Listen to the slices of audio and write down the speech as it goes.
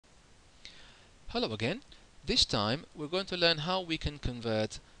Hello again. This time we're going to learn how we can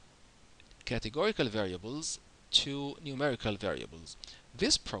convert categorical variables to numerical variables.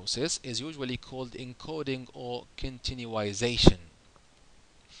 This process is usually called encoding or continuization.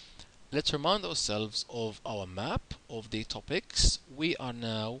 Let's remind ourselves of our map of the topics. We are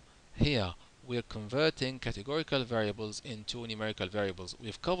now here. We're converting categorical variables into numerical variables.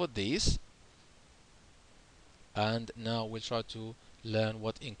 We've covered these, and now we'll try to learn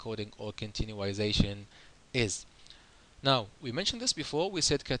what encoding or continuization is. Now, we mentioned this before. We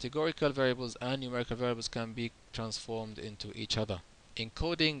said categorical variables and numerical variables can be transformed into each other.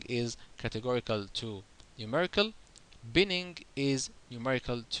 Encoding is categorical to numerical. Binning is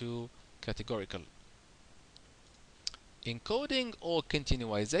numerical to categorical. Encoding or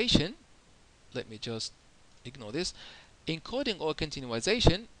continuization, let me just ignore this. Encoding or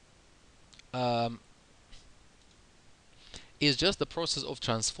continuization is just the process of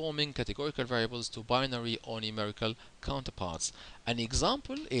transforming categorical variables to binary or numerical counterparts. An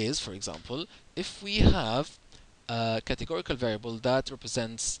example is, for example, if we have a categorical variable that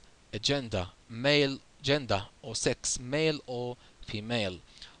represents a gender, male, gender or sex, male or female.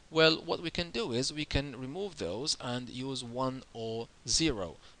 Well, what we can do is we can remove those and use 1 or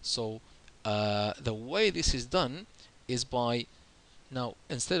 0. So the way this is done is by now,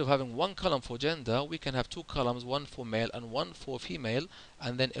 instead of having one column for gender, we can have two columns, one for male and one for female.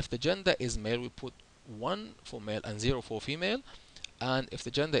 And then if the gender is male, we put 1 for male and 0 for female. And if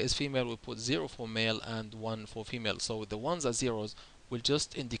the gender is female, we put 0 for male and 1 for female. So the ones as zeros will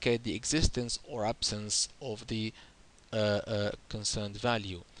just indicate the existence or absence of the concerned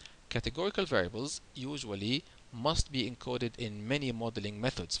value. Categorical variables usually must be encoded in many modeling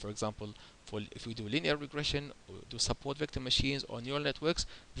methods. For example, if we do linear regression, or do support vector machines or neural networks,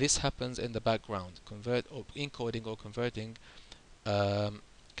 this happens in the background, encoding or converting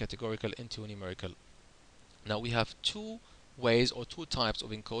categorical into numerical. Now we have two ways or two types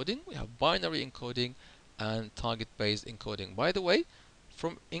of encoding. We have binary encoding and target-based encoding. By the way,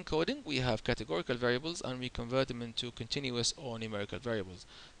 from encoding we have categorical variables and we convert them into continuous or numerical variables.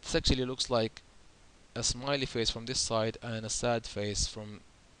 This actually looks like a smiley face from this side and a sad face from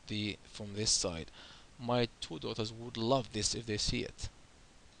this side. My two daughters would love this if they see it.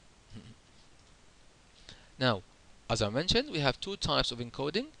 Now, as I mentioned, we have two types of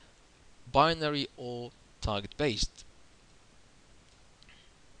encoding, binary or target-based.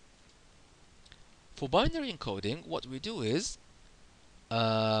 For binary encoding, what we do is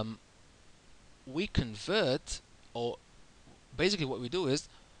we convert, or basically what we do is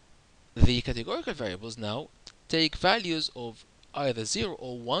the categorical variables now take values of either 0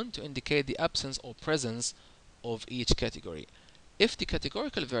 or 1 to indicate the absence or presence of each category. If the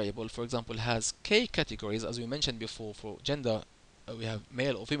categorical variable, for example, has k categories, as we mentioned before, for gender we have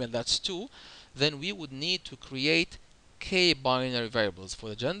male or female, that's 2, then we would need to create k binary variables. For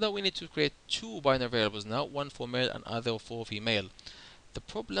the gender, we need to create 2 binary variables now, one for male and other for female. The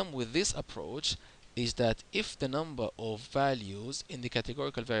problem with this approach is that if the number of values in the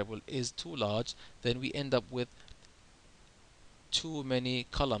categorical variable is too large, then we end up with too many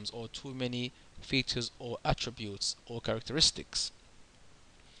columns or too many features or attributes or characteristics.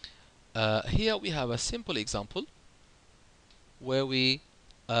 Here we have a simple example where we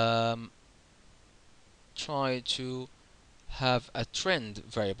try to have a trend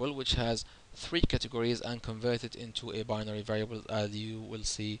variable which has 3 categories and convert it into a binary variable, as you will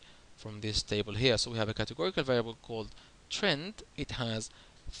see from this table here. So we have a categorical variable called trend. It has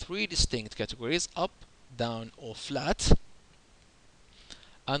 3 distinct categories: up, down, or flat.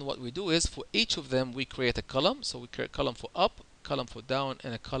 And what we do is for each of them we create a column. So we create a column for up, column for down,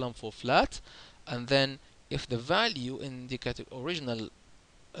 and a column for flat. And then if the value in the original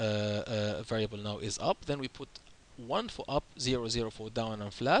variable now is up, then we put 1 for up, 0, 0 for down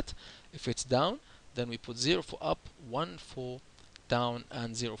and flat. If it's down, then we put 0 for up, 1 for down,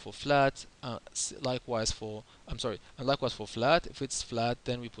 and 0 for flat. Likewise for flat. If it's flat,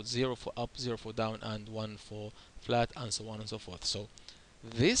 then we put 0 for up, 0 for down, and 1 for flat, and so on and so forth. So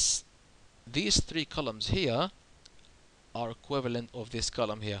these 3 columns here are equivalent of this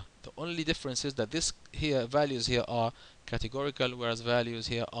column here. The only difference is that this here values here are categorical, whereas values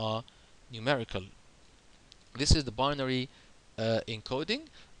here are numerical. This is the binary encoding.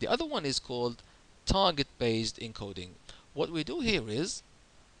 The other one is called target-based encoding. What we do here is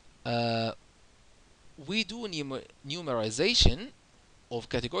we do numerization of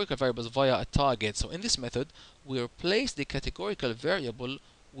categorical variables via a target. So in this method, we replace the categorical variable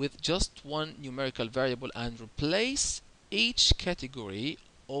with just one numerical variable and replace each category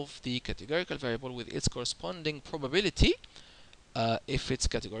of the categorical variable with its corresponding probability if it's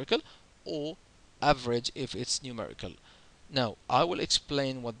categorical, or average if it's numerical. Now, I will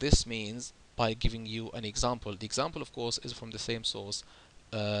explain what this means by giving you an example. The example, of course, is from the same source,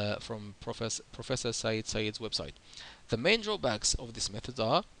 from Professor Said's website. The main drawbacks of this method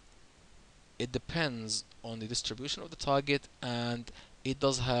are it depends on the distribution of the target, and it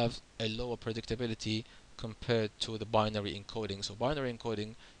does have a lower predictability compared to the binary encoding. So binary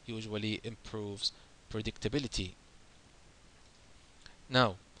encoding usually improves predictability.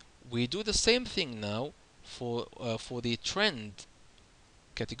 Now, we do the same thing now for the trend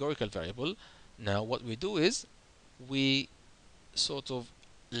categorical variable. Now what we do is we sort of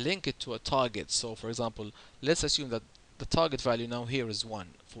link it to a target. So for example, let's assume that the target value now here is 1.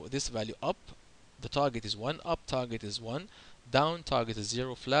 For this value up, the target is 1, up target is 1, down target is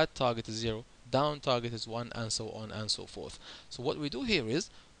 0, flat target is 0, down target is 1, and so on and so forth. So what we do here is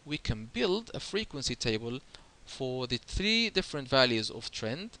we can build a frequency table for the 3 different values of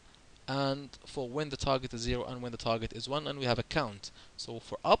trend, and for when the target is 0 and when the target is 1, and we have a count. So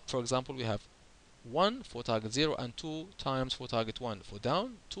for up, for example, we have 1 for target 0 and 2 times for target 1. For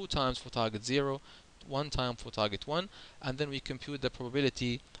down, 2 times for target 0, 1 time for target 1, and then we compute the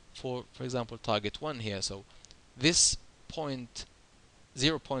probability for example, target 1 here. So this point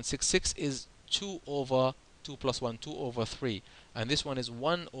 0.66 is 2 over 2 plus 1, 2 over 3, and this one is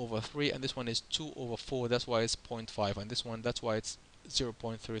 1 over 3, and this one is 2 over 4, that's why it's 0.5, and this one, that's why it's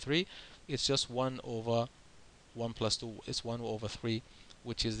 0.33. It's just 1 over 1 plus 2 is 1 over 3,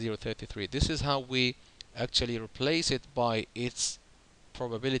 which is 0.33. This is how we actually replace it by its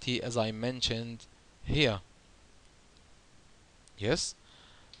probability, as I mentioned here. Yes.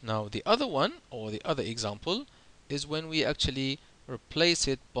 Now the other one, or the other example, is when we actually replace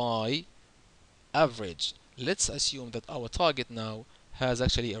it by average. Let's assume that our target now has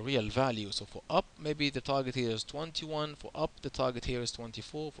actually a real value. So for up, maybe the target here is 21. For up, the target here is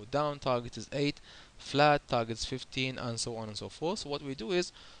 24. For down, target is 8. Flat, target is 15, and so on and so forth. So what we do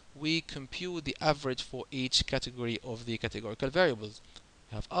is we compute the average for each category of the categorical variables.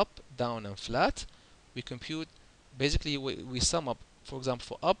 We have up, down, and flat. We compute, basically we sum up. For example,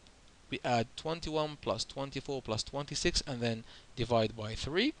 for up, we add 21 plus 24 plus 26 and then divide by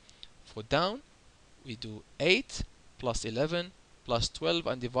 3. For down, we do 8 plus 11 plus 12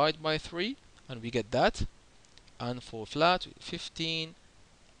 and divide by 3, and we get that. And for flat, 15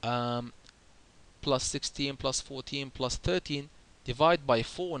 plus 16 plus 14 plus 13, divide by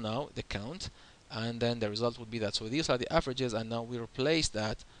 4 now, the count, and then the result would be that. So these are the averages, and now we replace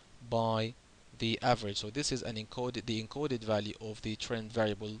that by the average. So this is the encoded value of the trend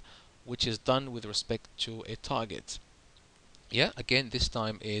variable, which is done with respect to a target. Yeah, again, this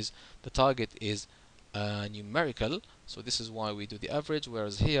time is the target is numerical, so this is why we do the average,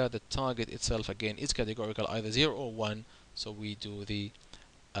 whereas here the target itself again is categorical, either 0 or 1, so we do the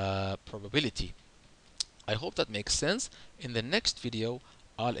probability. I hope that makes sense. In the next video,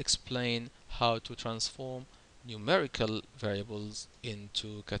 I'll explain how to transform numerical variables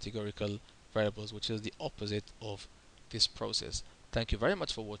into categorical variables, which is the opposite of this process. Thank you very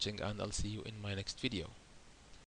much for watching, and I'll see you in my next video.